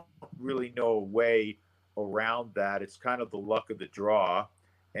I don't really know a way around that. It's kind of the luck of the draw.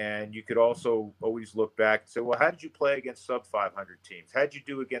 And you could also always look back and say, well, how did you play against sub-500 teams? How did you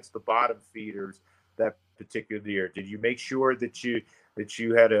do against the bottom feeders that particular year? Did you make sure that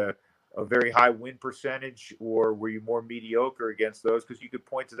you had a very high win percentage, or were you more mediocre against those? Because you could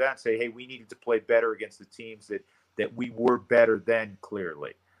point to that and say, hey, we needed to play better against the teams that we were better than,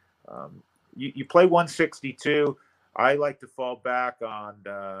 clearly. You play 162. I like to fall back on,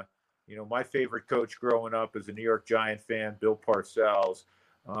 my favorite coach growing up as a New York Giant fan, Bill Parcells.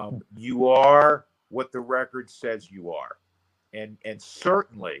 You are what the record says you are. And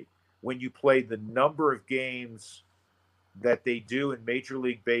certainly when you play the number of games that they do in Major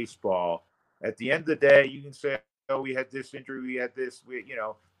League Baseball, at the end of the day, you can say, oh, we had this injury, we had this,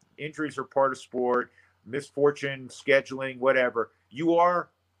 injuries are part of sport, misfortune, scheduling, whatever. You are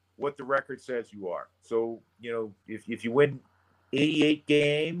what the record says you are. So, if you win 88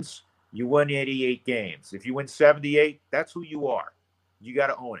 games, you win 88 games. If you win 78, that's who you are. You got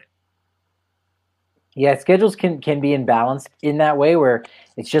to own it. Yeah, schedules can be imbalanced in that way, where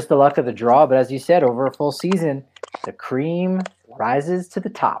it's just the luck of the draw. But as you said, over a full season, the cream rises to the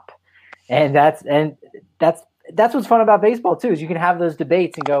top, and that's what's fun about baseball too. Is you can have those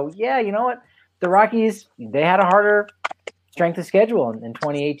debates and go, yeah, you know what, the Rockies, they had a harder strength of schedule in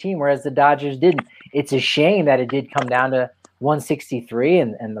 2018, whereas the Dodgers didn't. it's a shame that it did come down to 163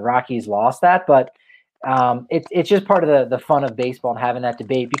 and the Rockies lost that. But it's just part of the fun of baseball and having that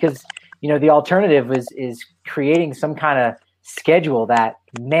debate, because the alternative is creating some kind of schedule that,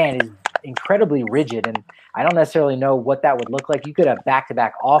 man, is incredibly rigid, and I don't necessarily know what that would look like. You could have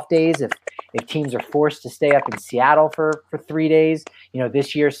back-to-back off days if teams are forced to stay up in Seattle for 3 days.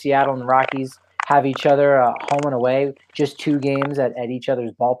 This year Seattle and the Rockies have each other home and away, just 2 games at each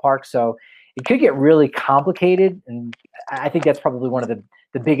other's ballpark. So it could get really complicated, and I think that's probably one of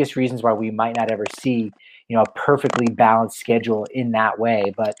the biggest reasons why we might not ever see a perfectly balanced schedule in that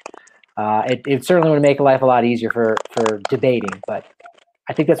way. But it certainly would make life a lot easier for debating. But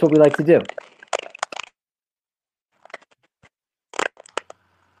I think that's what we like to do.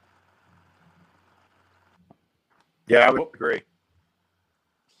 Yeah, I would agree.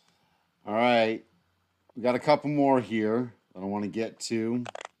 All right. We got a couple more here that I want to get to,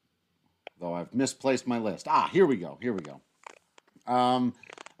 though I've misplaced my list. Here we go.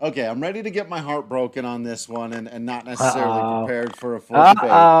 Okay, I'm ready to get my heart broken on this one and not necessarily prepared for a full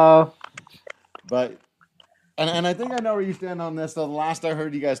debate. But, and I think I know where you stand on this. The last I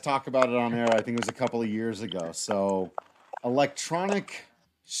heard you guys talk about it on air, I think it was a couple of years ago. So, electronic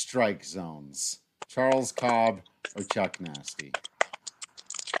strike zones. Charles Cobb or Chuck Nasty?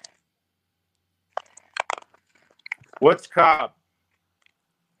 What's Cobb?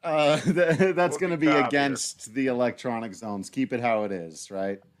 That's going to be against the electronic zones. Keep it how it is,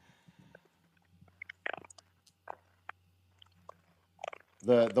 right?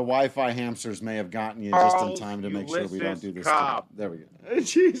 The Wi-Fi hamsters may have gotten you just in time to make sure we don't do this. There we go.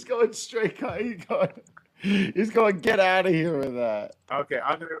 He's going straight. He's going. Get out of here with that. Okay,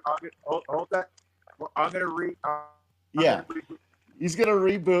 I'm gonna hold that. I'm gonna read. He's gonna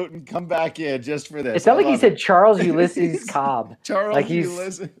reboot and come back in just for this. It sounded like he said Charles Ulysses Cobb. Charles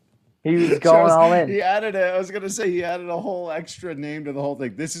Ulysses. He was going all in. He added I was gonna say he added a whole extra name to the whole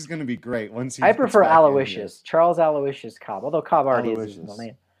thing. This is gonna be great. I prefer Aloysius, Charles Aloysius Cobb. Although Cobb already is his middle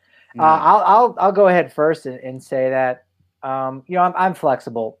name. I'll go ahead first and say that I'm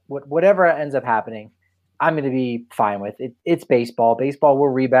flexible. Whatever ends up happening, I'm going to be fine with it. It's baseball. Baseball will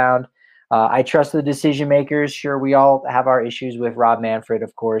rebound. I trust the decision makers. Sure, we all have our issues with Rob Manfred,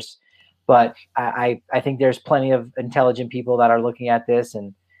 of course, but I think there's plenty of intelligent people that are looking at this,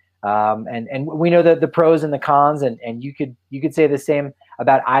 and we know the pros and the cons, and you could say the same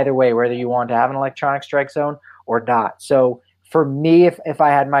about either way, whether you want to have an electronic strike zone or not. So for me, if I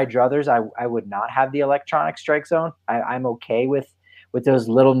had my druthers, I would not have the electronic strike zone. I'm okay with those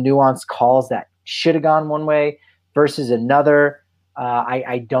little nuanced calls that should have gone one way versus another.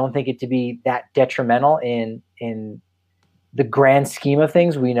 I don't think it to be that detrimental in the grand scheme of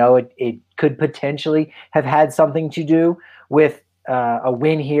things. We know it could potentially have had something to do with a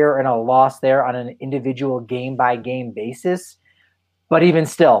win here and a loss there on an individual game-by-game basis. But even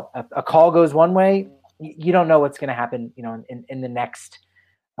still, a call goes one way, you don't know what's going to happen, in the next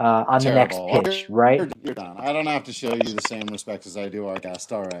on the next pitch, right? You're done. I don't have to show you the same respect as I do our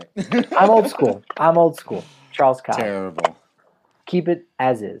guest. All right. I'm old school. Charles Cobb. Terrible. Keep it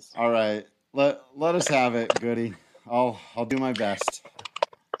as is. All right. Let us have it, Goody. I'll do my best.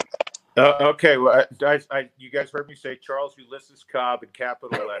 Okay. Well, you guys heard me say Charles Ulysses Cobb in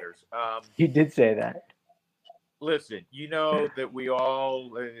capital letters. You did say that. Listen, you know that we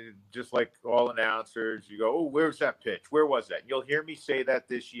all, just like all announcers, you go, oh, where's that pitch? Where was that? You'll hear me say that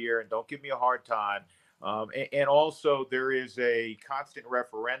this year, and don't give me a hard time. And also, there is a constant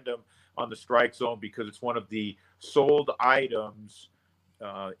referendum on the strike zone because it's one of the sold items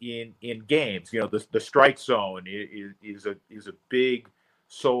in games. The strike zone is a big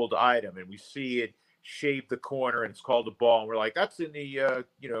sold item, and we see it shave the corner, and it's called a ball, and we're like, that's in the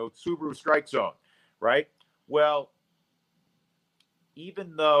Subaru strike zone, right? Well,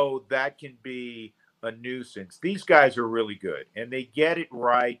 even though that can be a nuisance, these guys are really good, and they get it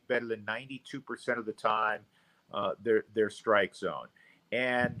right better than 92% of the time, their strike zone.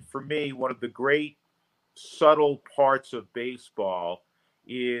 And for me, one of the great subtle parts of baseball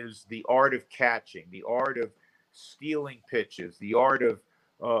is the art of catching, the art of stealing pitches, the art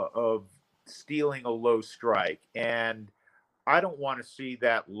of stealing a low strike. And I don't want to see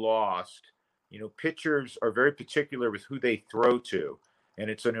that lost. Pitchers are very particular with who they throw to, and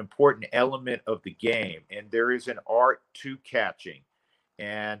it's an important element of the game. And there is an art to catching,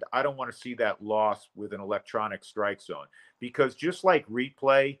 and I don't want to see that lost with an electronic strike zone, because just like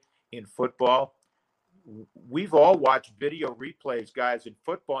replay in football, we've all watched video replays, guys, in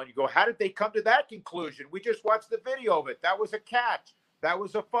football, and you go, how did they come to that conclusion? We just watched the video of it. That was a catch. That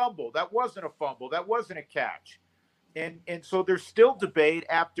was a fumble. That wasn't a fumble. That wasn't a catch. And so there's still debate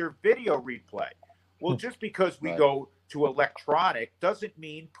after video replay. Well, just because we Right. go to electronic doesn't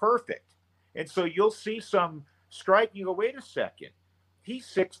mean perfect. And so you'll see some strike. You go, wait a second. He's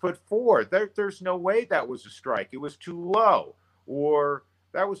 6'4". There's no way that was a strike. It was too low, or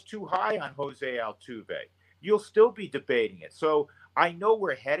that was too high on Jose Altuve. You'll still be debating it. So I know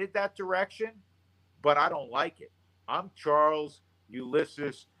we're headed that direction, but I don't like it. I'm Charles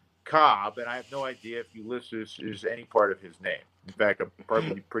Ulysses Cobb, and I have no idea if Ulysses is any part of his name. In fact, I'm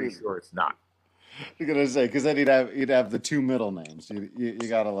probably pretty sure it's not. You're gonna say, because then he'd have the two middle names. You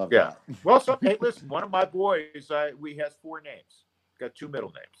gotta love Yeah. that. Well, hey, listen, one of my boys, we has 4 names. Got 2 middle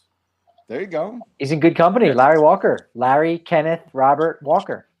names. There you go. He's in good company. Yes. Larry Walker, Larry Kenneth Robert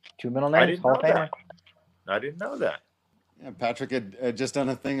Walker, 2 middle I names. didn't Hall know of Famer. that. I didn't know that. Yeah, Patrick had just done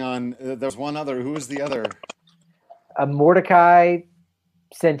a thing on. There's one other. Who was the other? Mordecai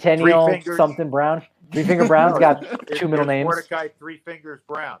Centennial Three Fingers. something Brown. 3 Finger Brown's got 2 middle There's names. Mordecai 3 Fingers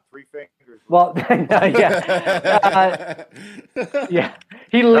Brown. 3 Fingers. Well, yeah. Yeah.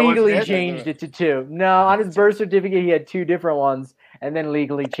 He legally changed it to 2. No, on his birth certificate, he had 2 different ones, and then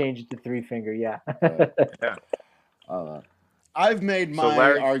legally changed it to 3 Finger. Yeah. Yeah. I've made So my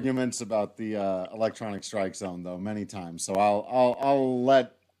Larry- arguments about the electronic strike zone though many times, so I'll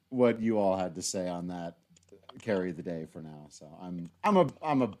let what you all had to say on that carry the day for now. So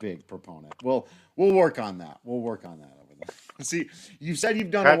I'm a big proponent. We'll work on that. We'll work on that over there. See, you said you've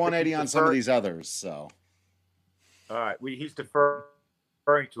done Patrick, a 180 he's on some of deferred. these others, so All right. He's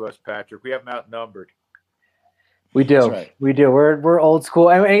deferring to us, Patrick. We have him outnumbered. We do. That's right. We do. We're old school.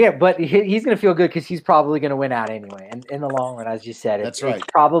 And again, but he's going to feel good because he's probably going to win out anyway. And in the long run, as you said, That's right. it's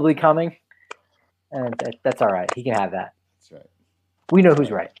probably coming. And that's all right. He can have that. that's We know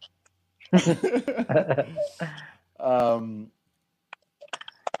who's right. right.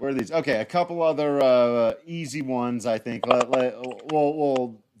 Where are these? Okay, a couple other easy ones, I think.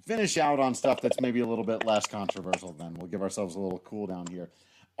 We'll finish out on stuff that's maybe a little bit less controversial. Then we'll give ourselves a little cool down here.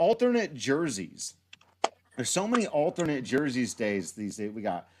 Alternate jerseys. There's so many alternate jerseys these days. We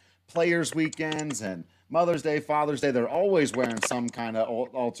got Players Weekends and Mother's Day, Father's Day. They're always wearing some kind of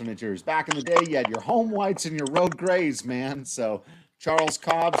alternate jerseys. Back in the day, you had your home whites and your road grays, man. So Charles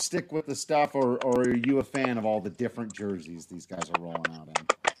Cobb, stick with the stuff, or are you a fan of all the different jerseys these guys are rolling out in?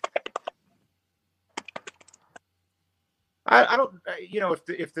 I don't.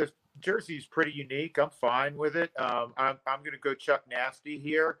 If the jersey's pretty unique, I'm fine with it. I'm going to go Chuck Nasty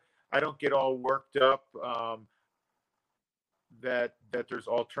here. I don't get all worked up that there's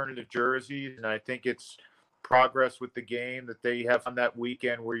alternative jerseys, and I think it's progress with the game that they have on that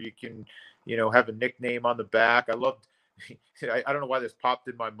weekend where you can, have a nickname on the back. I loved. I don't know why this popped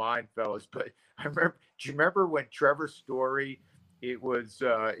in my mind, fellas, but I remember. Do you remember when Trevor Story? It was.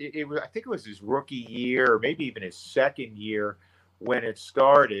 It was. I think it was his rookie year, or maybe even his second year when it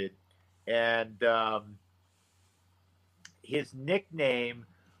started, and his nickname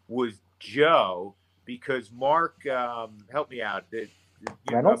was Joe because Mark, help me out.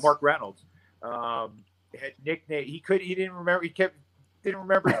 Reynolds? Mark Reynolds had nickname. He didn't remember. Didn't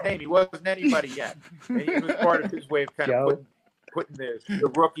remember his name. He wasn't anybody yet. And it was part of his way of kind of putting the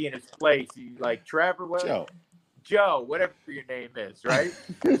rookie in his place. He like Trevor, what? Joe, whatever your name is, right?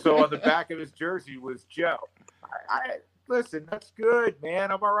 So on the back of his jersey was Joe. I listen, that's good,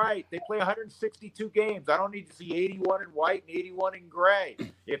 man. I'm all right. They play 162 games. I don't need to see 81 in white and 81 in gray.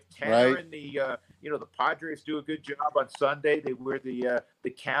 If Tanner and the the Padres do a good job on Sunday, they wear the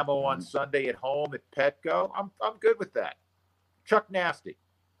camo on Sunday at home at Petco. I'm good with that. Chuck Nasty.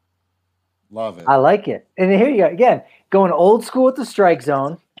 Love it. I like it. And here you go again, going old school with the strike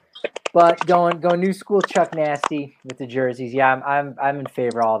zone, but going new school Chuck Nasty with the jerseys. Yeah, I'm in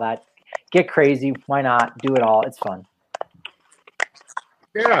favor of all that. Get crazy. Why not? Do it all. It's fun.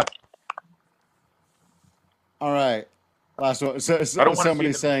 Yeah. All right. Last one. So I don't want somebody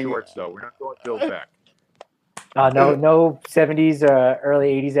to see saying shorts though. We're not going Bill Beck. No 70s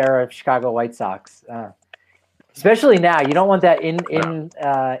early 80s era of Chicago White Sox. Especially now, you don't want that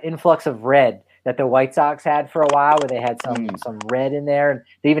influx of red that the White Sox had for a while, where they had some red in there, and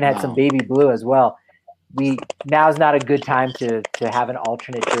they even had some baby blue as well. Now's not a good time to have an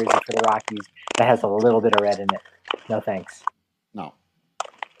alternate jersey for the Rockies that has a little bit of red in it. No thanks. No.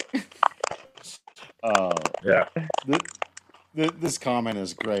 Yeah. This comment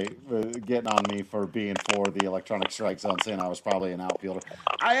is great. Getting on me for being for the electronic strike zone, saying I was probably an outfielder.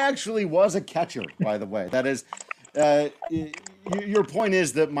 I actually was a catcher, by the way. That is, your point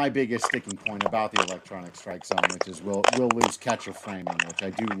is that my biggest sticking point about the electronic strike zone, which is we'll lose catcher framing, which I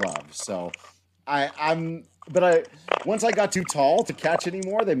do love. So Once I got too tall to catch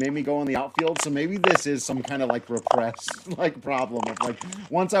anymore, they made me go in the outfield. So maybe this is some kind of like repressed like problem of like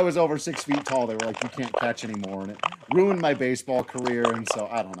once I was over 6 feet tall, they were like, you can't catch anymore, and it ruined my baseball career. And so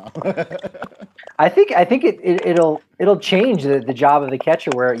I don't know. I think it'll change the job of the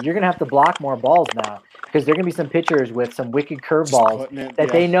catcher where you're gonna have to block more balls now because there are gonna be some pitchers with some wicked curveballs that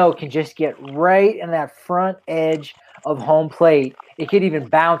they know can just get right in that front edge of home plate. It could even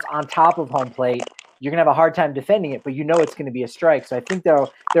bounce on top of home plate. You're gonna have a hard time defending it, but you know it's gonna be a strike. So I think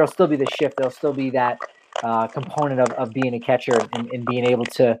there'll still be the shift. There'll still be that component of being a catcher and being able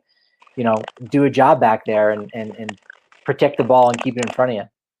to, do a job back there and protect the ball and keep it in front of you.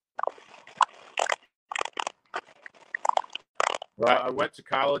 Well, I went to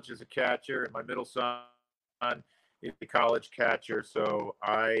college as a catcher, and my middle son is a college catcher, so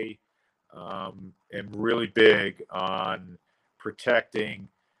I am really big on protecting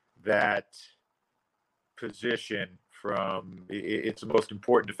that position from. It's the most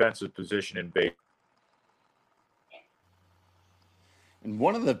important defensive position in baseball. And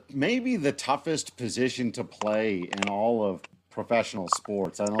one of maybe the toughest position to play in all of professional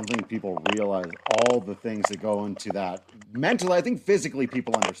sports. I don't think people realize all the things that go into that. Mentally, I think physically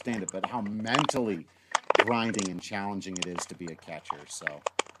people understand it, but how mentally grinding and challenging it is to be a catcher. So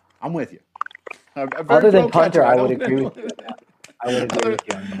I'm with you. Other than punter, I would agree with you. I would agree with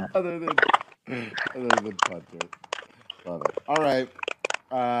you on that. Other than punter. Love it. All right.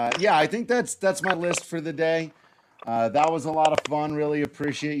 Yeah, I think that's my list for the day. That was a lot of fun. Really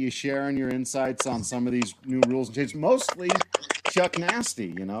appreciate you sharing your insights on some of these new rules and changes. Mostly Chuck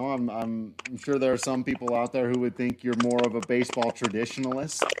Nasty. I'm sure there are some people out there who would think you're more of a baseball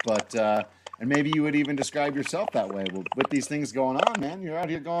traditionalist, but and maybe you would even describe yourself that way. Well, with these things going on, man, you're out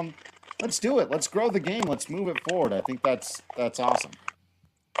here going, let's do it. Let's grow the game. Let's move it forward. I think that's awesome.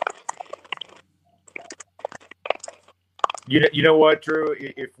 You know what, Drew?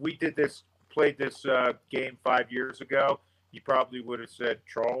 If we played this game 5 years ago, you probably would have said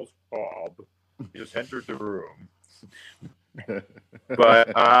Charles Bob just entered the room.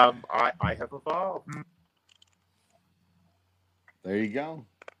 But I have evolved. There you go.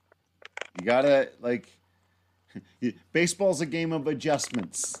 You gotta baseball's a game of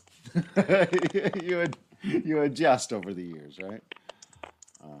adjustments. You adjust over the years, right?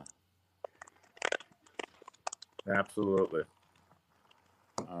 Absolutely.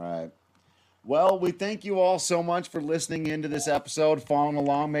 All right. Well, we thank you all so much for listening into this episode, following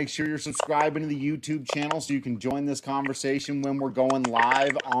along. Make sure you're subscribing to the YouTube channel so you can join this conversation when we're going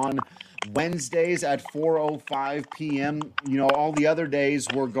live on Wednesdays at 4:05 p.m. All the other days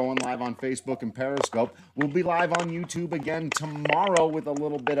we're going live on Facebook and Periscope. We'll be live on YouTube again tomorrow with a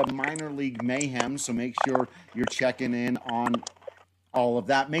little bit of minor league mayhem, so make sure you're checking in on all of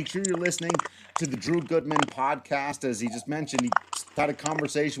that. Make sure you're listening to the Drew Goodman podcast. As he just mentioned, he had a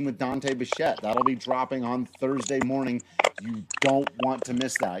conversation with Dante Bichette. That'll be dropping on Thursday morning. You don't want to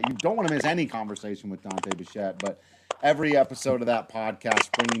miss that. You don't want to miss any conversation with Dante Bichette, but every episode of that podcast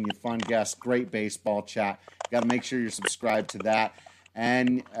bringing you fun guests, great baseball chat. You got to make sure you're subscribed to that.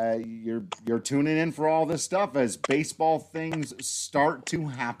 And you're tuning in for all this stuff as baseball things start to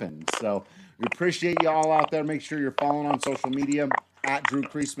happen. So we appreciate you all out there. Make sure you're following on social media at Drew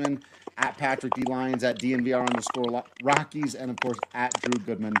Creasman, at Patrick D. Lyons, at DNVR_Rockies, and of course at Drew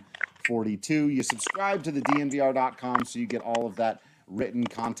Goodman 42. You subscribe to the DNVR.com so you get all of that written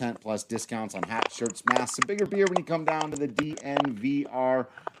content plus discounts on hats, shirts, masks, a bigger beer when you come down to the DNVR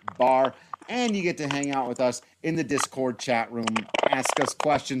bar. And you get to hang out with us in the Discord chat room. Ask us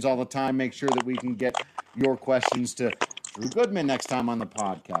questions all the time. Make sure that we can get your questions to Drew Goodman next time on the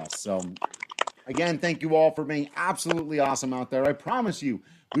podcast. So, again, thank you all for being absolutely awesome out there. I promise you,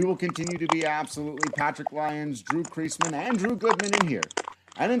 we will continue to be absolutely Patrick Lyons, Drew Creasman, and Drew Goodman in here.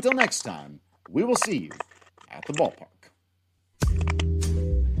 And until next time, we will see you at the ballpark.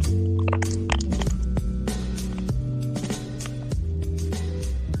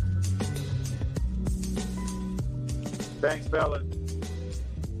 Thanks, fellas.